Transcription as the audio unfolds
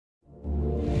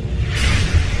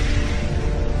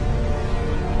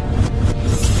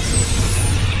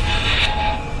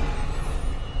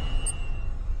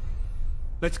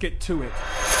Let's get to it.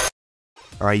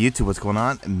 Alright YouTube, what's going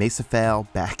on? Mesa fail,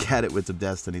 back at it with some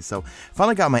Destiny. So,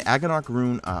 finally got my Agonarch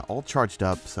Rune all charged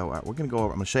up, so we're going to go over,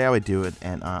 I'm going to show you how I do it,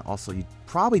 and also you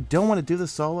probably don't want to do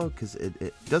this solo, because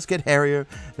it does get hairier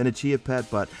than a Chia pet,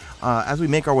 but as we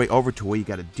make our way over to where you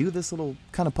got to do this little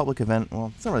kind of public event,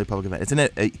 well, it's not really a public event,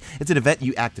 it's an event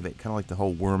you activate, kind of like the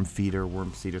whole worm feeder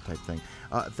type thing.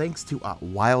 Thanks to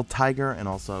Wild Tiger, and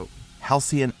also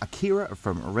Halcyon Akira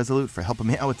from Resolute for helping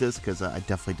me out with this, because I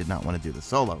definitely did not want to do this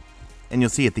solo. And you'll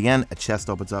see at the end, a chest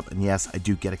opens up, and yes, I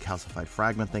do get a calcified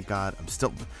fragment, thank God. I'm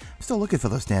still looking for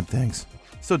those damn things.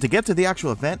 So to get to the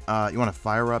actual event, you want to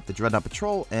fire up the Dreadnought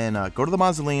Patrol and go to the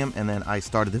Mausoleum, and then I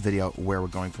started the video where we're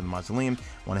going from the Mausoleum.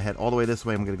 Want to head all the way this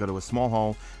way, I'm going to go to a small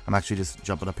hole. I'm actually just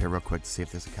jumping up here real quick to see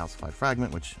if there's a calcified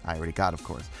fragment, which I already got, of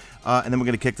course. And then we're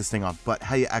going to kick this thing off. But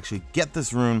how you actually get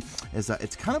this rune is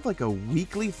it's kind of like a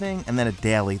weekly thing and then a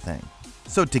daily thing.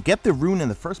 So to get the rune in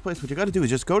the first place, what you got to do is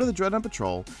just go to the Dreadnought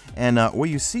Patrol, and where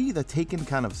you see the Taken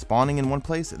kind of spawning in one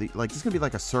place, like there's going to be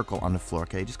like a circle on the floor,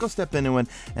 okay? Just go step into it,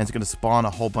 and it's going to spawn a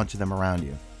whole bunch of them around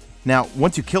you. Now,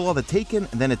 once you kill all the Taken,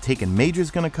 then a Taken Major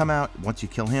is going to come out. Once you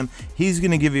kill him, he's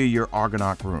going to give you your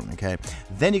Agonarch Rune, okay?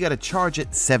 Then you got to charge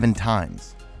it 7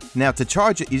 times. Now, to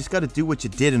charge it, you just got to do what you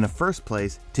did in the first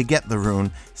place to get the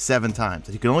rune 7 times.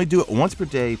 You can only do it once per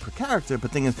day per character, but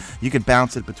the thing is, you can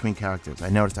bounce it between characters. I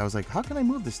noticed, I was like, how can I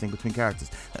move this thing between characters?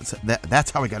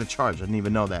 That's how I got to charge. I didn't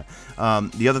even know that.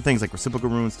 The other things like reciprocal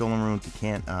runes, stolen runes, you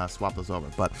can't swap those over,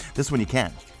 but this one you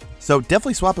can. So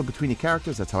definitely swap it between your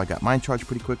characters. That's how I got mine charged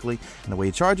pretty quickly. And the way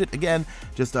you charge it, again,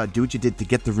 just do what you did to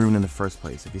get the rune in the first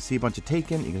place. If you see a bunch of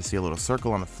Taken, you're going to see a little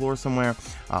circle on the floor somewhere.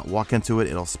 Walk into it,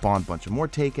 it'll spawn a bunch of more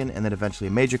Taken, and then eventually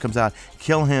a Major comes out,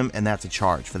 kill him, and that's a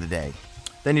charge for the day.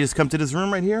 Then you just come to this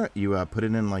room right here. You put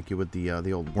it in like you would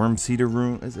the old Worm Seeder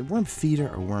room. Is it Worm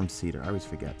Feeder or Worm Seeder? I always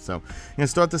forget. So you're going to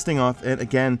start this thing off. And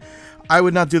again, I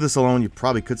would not do this alone. You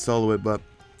probably could solo it, but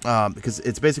because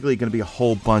it's basically going to be a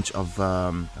whole bunch of,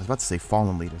 I was about to say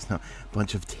fallen leaders, no, a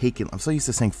bunch of Taken, I'm so used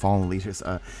to saying fallen leaders,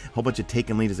 a whole bunch of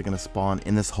Taken leaders are going to spawn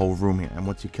in this whole room here, and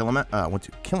once you kill them out, I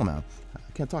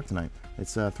can't talk tonight,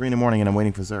 it's 3 in the morning and I'm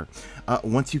waiting for Zer.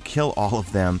 Once you kill all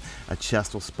of them, a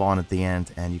chest will spawn at the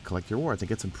end, and you collect your rewards, and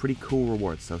get some pretty cool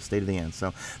rewards, so stay to the end.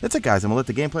 So that's it guys, I'm going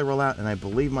to let the gameplay roll out, and I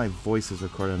believe my voice is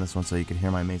recorded on this one so you can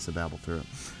hear my Mesa babble through it.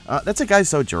 That's it guys,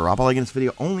 so drop a like in this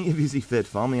video only if you see fit.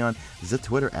 Follow me on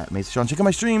Twitter at MesaSean. Check out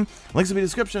my stream, links in the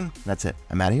description. That's it,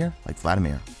 I'm out of here like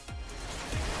Vladimir.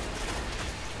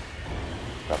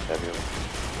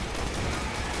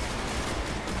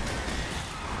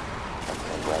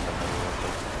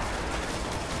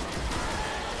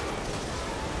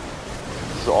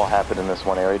 This all happened in this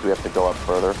one area. Do we have to go up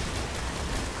further?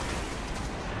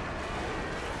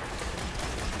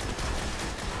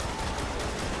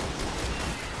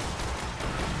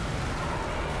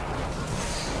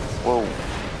 Whoa.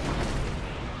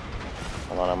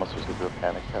 Hold on, I must just do a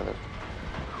panic tether.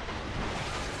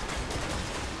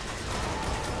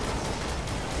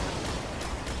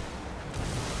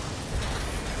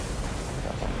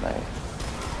 Got one knife.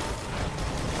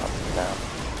 Up and down.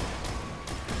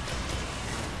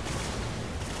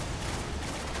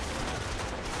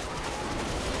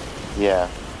 Yeah.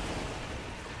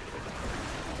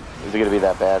 Is it gonna be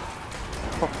that bad?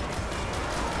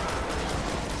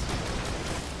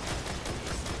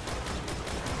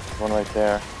 One right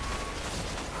there.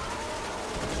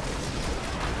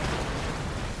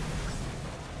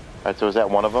 Alright, so is that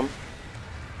one of them?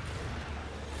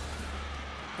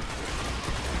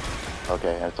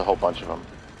 Okay, and it's a whole bunch of them.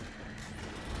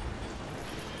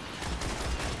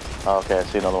 Oh, okay, I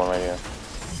see another one right here.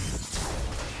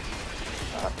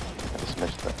 I just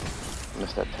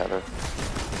missed that tether.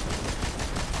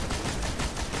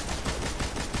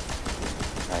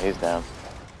 Alright, he's down.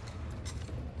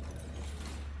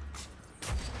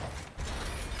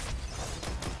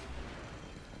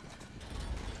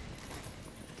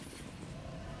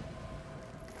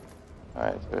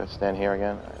 Alright, so we're gonna stand here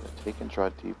again. Alright, take and draw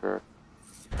deeper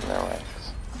in their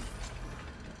ranks.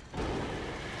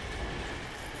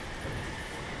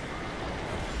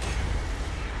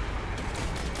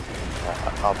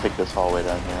 I'll take this hallway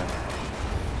down here.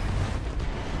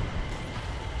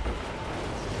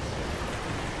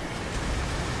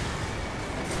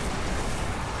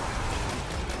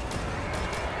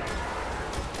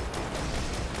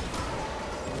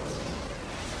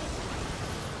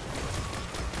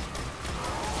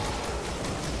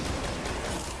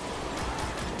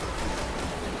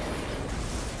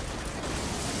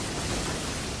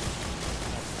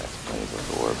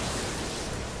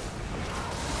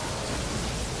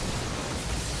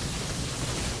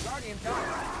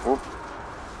 Oop.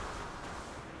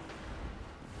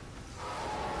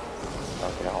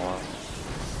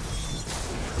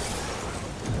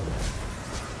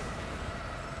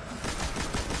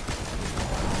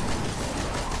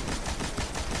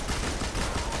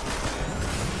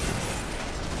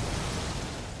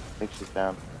 back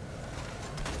down.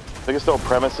 Biggest old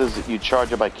premise is you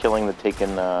charge it by killing the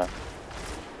taken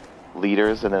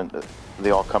leaders, and then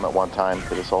they all come at one time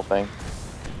to this whole thing.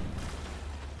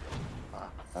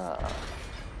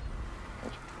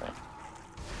 Interesting.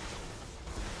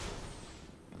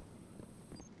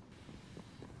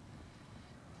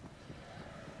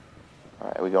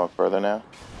 Alright, are we going further now?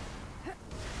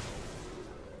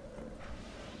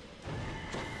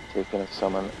 Taking a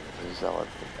summon zealot.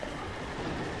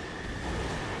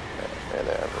 There,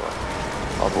 everyone.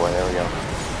 Oh boy, there we go.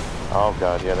 Oh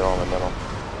god, yeah, they're all in the middle.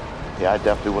 Yeah, I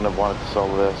definitely wouldn't have wanted to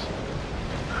solo this.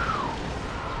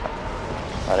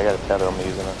 Alright, I got a tether. I'm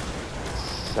using a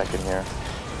second here.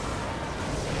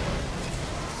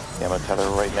 Yeah, I'm gonna tether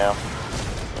right now.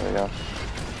 There we go.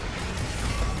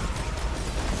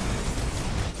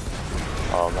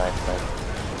 Oh, nice, nice.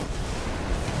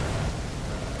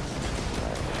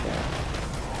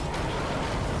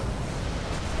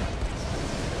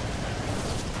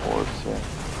 Orbs here.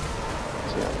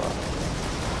 Let's see,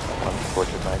 one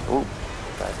torture knife. Ooh,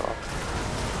 back off.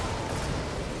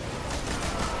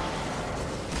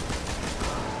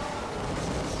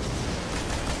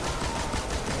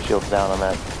 Shields down on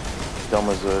that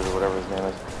Domazud or whatever his name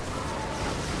is.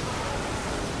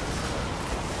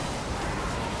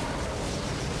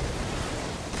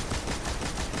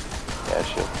 Yeah,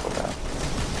 shield's still down.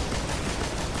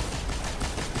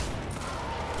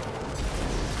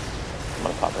 I'm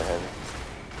gonna pop their head.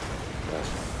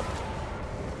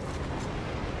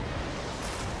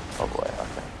 Oh boy,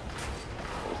 okay.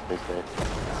 Stay safe.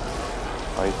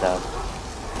 Oh, he's down.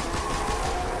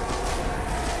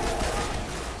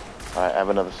 Alright, I have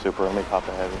another super. Let me pop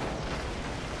a heavy.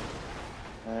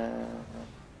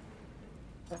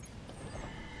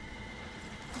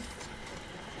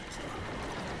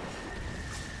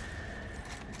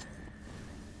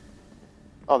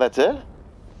 Oh, that's it?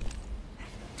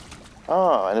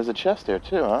 Oh, and there's a chest there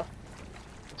too, huh?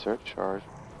 Insert charge.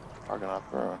 Agonarch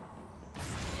Rune.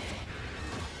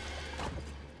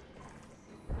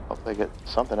 Hope they get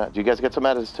something out. Do you guys get some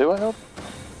out of this too, I hope?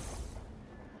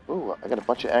 Ooh, I got a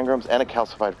bunch of engrams and a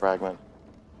calcified fragment.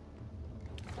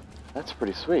 That's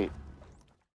pretty sweet.